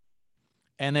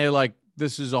 and they're like,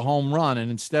 this is a home run.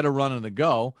 And instead of running the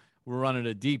go, we're running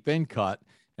a deep in cut,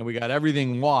 and we got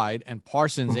everything wide, and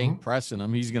Parsons ain't pressing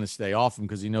him. He's going to stay off him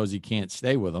because he knows he can't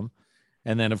stay with him.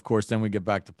 And then, of course, then we get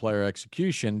back to player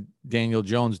execution. Daniel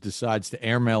Jones decides to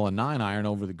airmail a 9-iron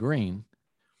over the green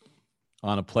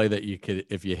on a play that you could,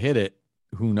 if you hit it,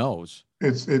 who knows?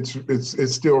 It's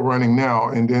still running now,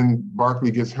 and then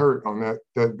Barkley gets hurt on that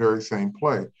very same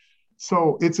play.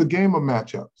 So it's a game of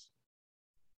matchups.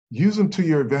 Use them to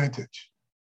your advantage.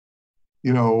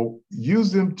 You know,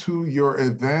 use them to your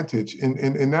advantage,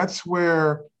 and that's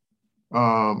where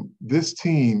this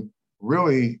team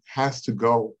really has to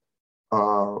go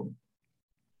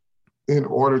in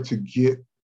order to get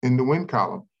in the win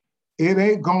column. It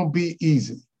ain't gonna be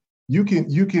easy. You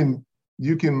can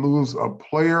lose a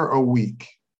player a week,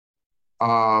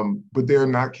 but they're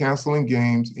not canceling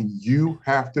games, and you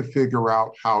have to figure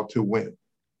out how to win.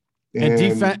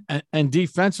 And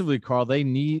defensively, Carl,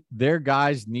 their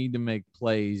guys need to make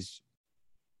plays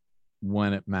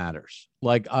when it matters.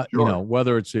 Like sure. You know,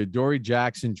 whether it's a Dory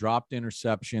Jackson dropped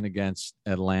interception against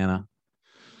Atlanta,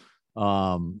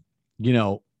 you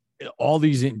know, all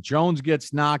these Jones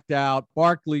gets knocked out,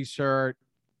 Barkley's hurt,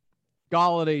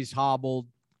 Galladay's hobbled,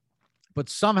 but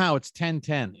somehow it's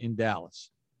 10-10 in Dallas.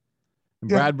 And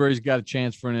Bradbury's got a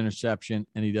chance for an interception,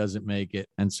 and he doesn't make it,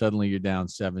 and suddenly you're down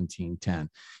 17-10.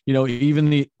 You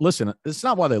know, listen, it's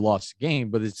not why they lost the game,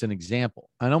 but it's an example.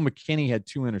 I know McKinney had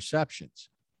 2 interceptions,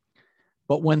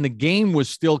 but when the game was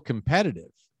still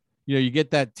competitive, you know, you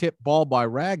get that tip ball by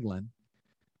Ragland,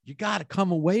 you got to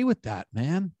come away with that,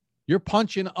 man. You're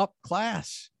punching up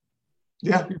class.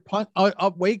 Yeah. You're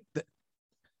up weight.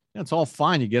 It's all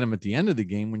fine. You get them at the end of the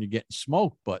game when you're getting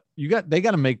smoked, but they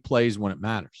got to make plays when it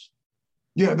matters.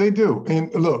 Yeah, they do. And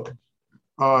look,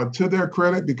 to their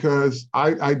credit, because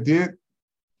I did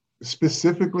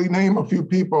specifically name a few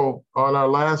people on our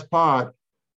last pod.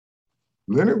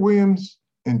 Leonard Williams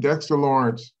and Dexter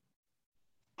Lawrence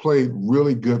played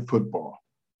really good football.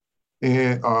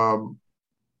 And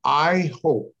I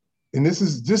hope, and this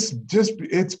is just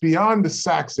it's beyond the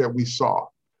sacks that we saw.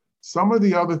 Some of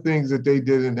the other things that they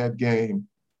did in that game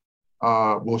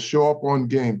will show up on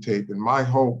game tape. And my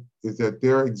hope is that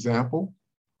their example,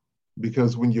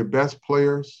 because when your best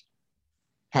players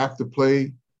have to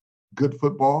play good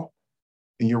football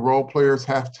and your role players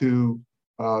have to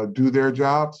do their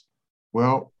jobs,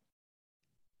 well,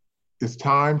 it's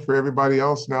time for everybody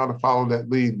else now to follow that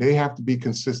lead. They have to be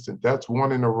consistent. That's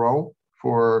one in a row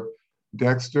for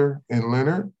Dexter and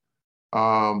Leonard.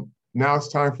 Now it's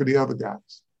time for the other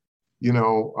guys. You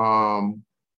know,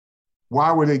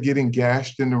 why were they getting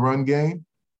gashed in the run game?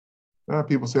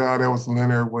 People say, oh, that was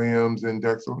Leonard Williams and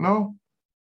Dexter. No,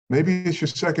 maybe it's your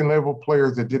second level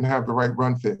players that didn't have the right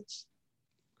run fits.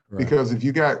 Right. Because if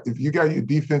you got your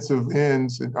defensive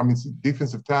ends,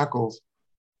 defensive tackles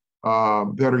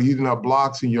that are eating up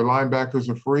blocks and your linebackers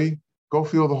are free, go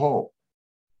fill the hole.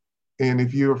 And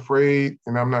if you're afraid,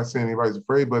 and I'm not saying anybody's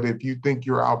afraid, but if you think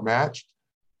you're outmatched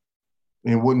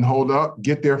and wouldn't hold up,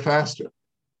 get there faster.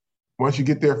 Once you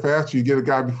get there faster, you get a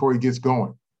guy before he gets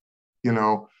going, you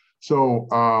know. So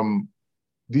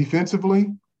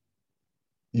defensively,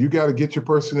 you got to get your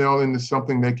personnel into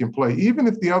something they can play. Even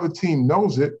if the other team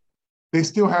knows it, they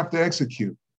still have to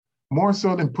execute. More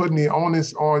so than putting the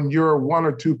onus on your one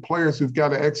or two players who've got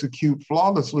to execute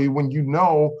flawlessly when you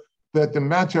know that the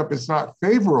matchup is not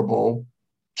favorable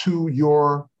to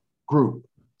your group.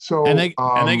 So and they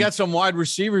got some wide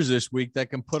receivers this week that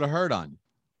can put a hurt on you.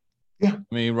 Yeah.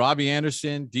 I mean, Robbie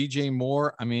Anderson, DJ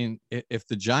Moore. I mean, if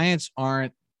the Giants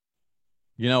aren't,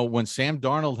 you know, when Sam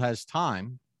Darnold has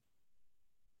time,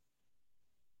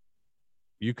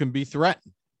 you can be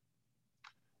threatened.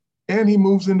 And he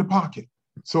moves in the pocket.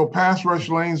 So pass rush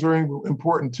lanes are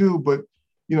important too, but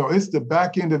you know, it's the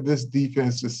back end of this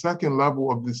defense, the second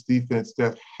level of this defense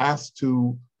that has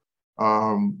to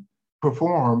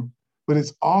perform, but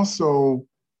it's also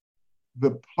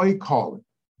the play calling,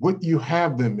 what you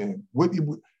have them in, what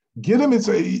you get them.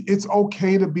 It's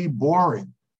okay to be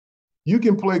boring. You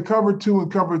can play cover 2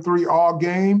 and cover 3 all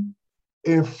game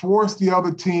and force the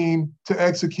other team to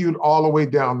execute all the way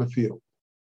down the field,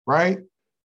 right?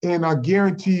 And I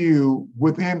guarantee you,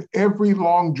 within every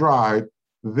long drive,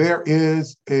 there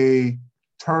is a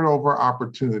turnover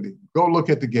opportunity. Go look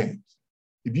at the games.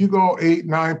 If you go 8,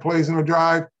 9 plays in a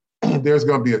drive, there's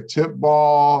going to be a tip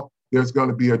ball, there's going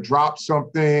to be a drop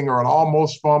something or an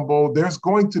almost fumble. There's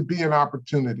going to be an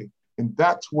opportunity. And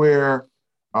that's where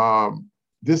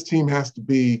this team has to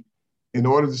be in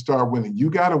order to start winning. You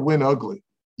got to win ugly.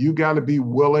 You got to be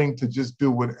willing to just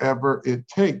do whatever it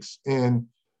takes. And,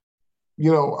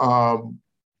 you know,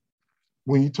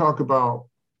 when you talk about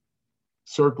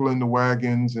circling the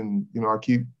wagons and, you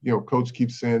know, coach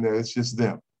keeps saying that it's just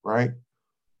them, right?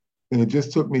 And it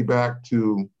just took me back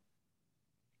to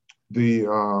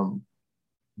the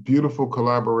beautiful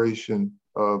collaboration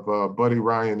of Buddy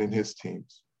Ryan and his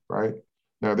teams, right?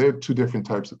 Now, they're two different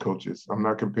types of coaches. I'm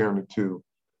not comparing the two,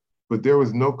 but there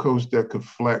was no coach that could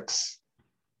flex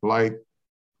like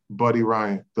Buddy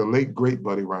Ryan, the late, great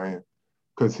Buddy Ryan,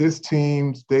 because his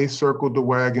teams, they circled the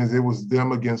wagons. It was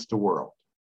them against the world.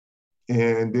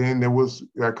 And then there was,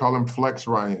 I call him Flex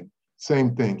Ryan,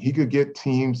 same thing. He could get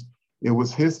teams. It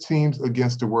was his teams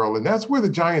against the world. And that's where the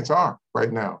Giants are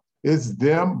right now. It's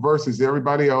them versus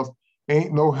everybody else.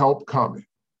 Ain't no help coming.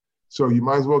 So you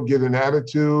might as well get an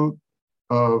attitude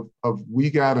of we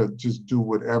got to just do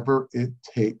whatever it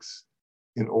takes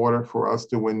in order for us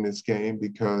to win this game,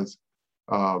 because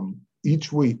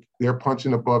each week they're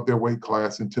punching above their weight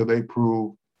class until they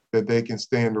prove that they can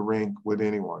stay in the ring with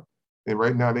anyone. And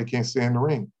right now they can't stay in the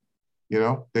ring. You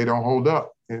know, they don't hold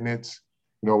up. And it's,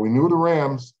 you know, we knew the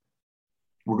Rams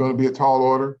were going to be a tall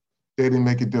order. They didn't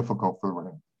make it difficult for the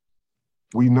Rams.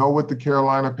 We know what the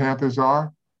Carolina Panthers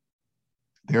are.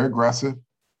 They're aggressive.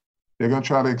 They're going to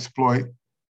try to exploit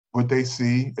what they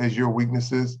see as your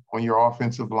weaknesses on your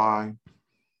offensive line.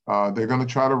 They're going to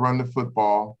try to run the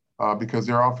football because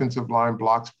their offensive line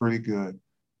blocks pretty good.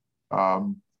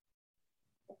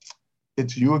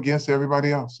 It's you against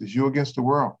everybody else. It's you against the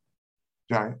world,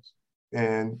 Giants.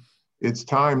 And it's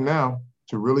time now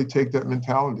to really take that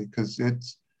mentality, because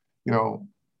it's, you know,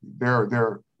 there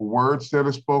are words that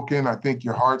are spoken. I think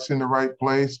your heart's in the right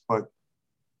place, but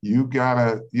you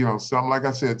gotta, you know, something, like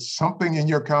I said, something in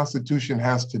your constitution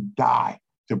has to die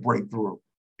to break through,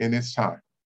 and it's time.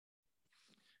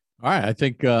 All right. I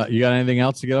think you got anything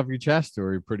else to get off your chest,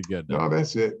 or you're pretty good? No,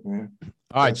 that's it, man.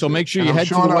 All right. That's so it. Make sure and you head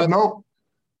to the web. Nope.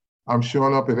 I'm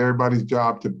showing up at everybody's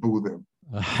job to boo them.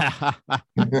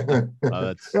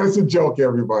 That's a joke,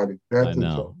 everybody. That's a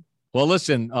joke. Well,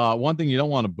 listen, one thing you don't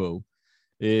want to boo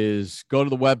is go to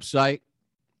the website,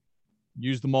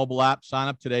 use the mobile app, sign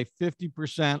up today,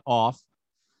 50% off.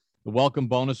 The welcome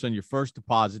bonus on your first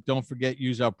deposit. Don't forget,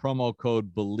 use our promo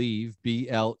code BELIEVE,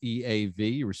 B-L-E-A-V.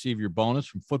 You receive your bonus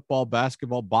from football,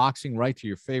 basketball, boxing, right to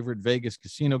your favorite Vegas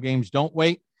casino games. Don't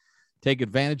wait. Take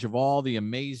advantage of all the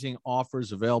amazing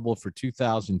offers available for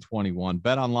 2021.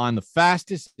 Bet online, the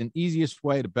fastest and easiest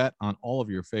way to bet on all of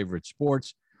your favorite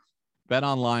sports. Bet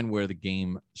online where the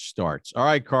game starts. All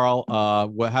right, Carl,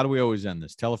 how do we always end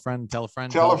this? Tell a friend, tell a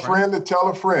friend. Tell a friend to tell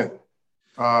a friend.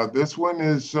 This one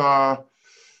is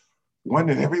one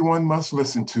that everyone must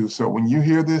listen to. So when you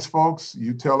hear this, folks,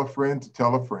 you tell a friend to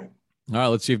tell a friend. All right,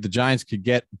 let's see if the Giants could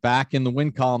get back in the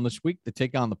win column this week to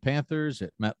take on the Panthers at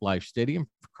MetLife Stadium.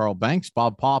 For Carl Banks,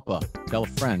 Bob Papa, tell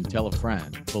a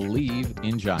friend, believe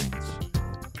in Giants.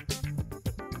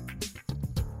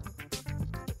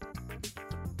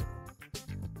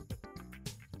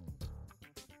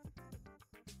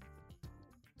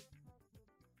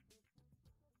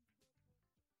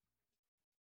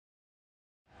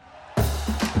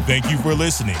 Thank you for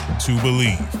listening to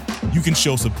Believe. You can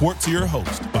show support to your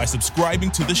host by subscribing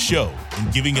to the show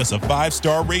and giving us a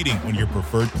 5-star rating on your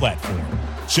preferred platform.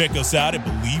 Check us out at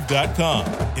Believe.com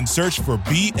and search for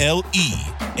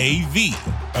BLEAV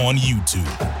on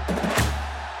YouTube.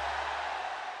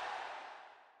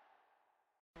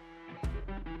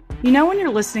 You know when you're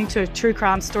listening to a true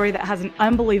crime story that has an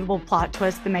unbelievable plot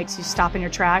twist that makes you stop in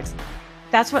your tracks?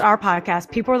 That's what our podcast,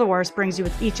 People Are the Worst, brings you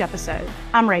with each episode.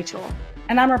 I'm Rachel.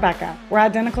 And I'm Rebecca. We're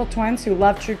identical twins who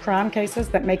love true crime cases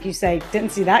that make you say,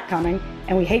 didn't see that coming,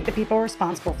 and we hate the people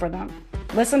responsible for them.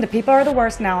 Listen to People Are the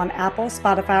Worst now on Apple,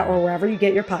 Spotify, or wherever you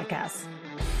get your podcasts.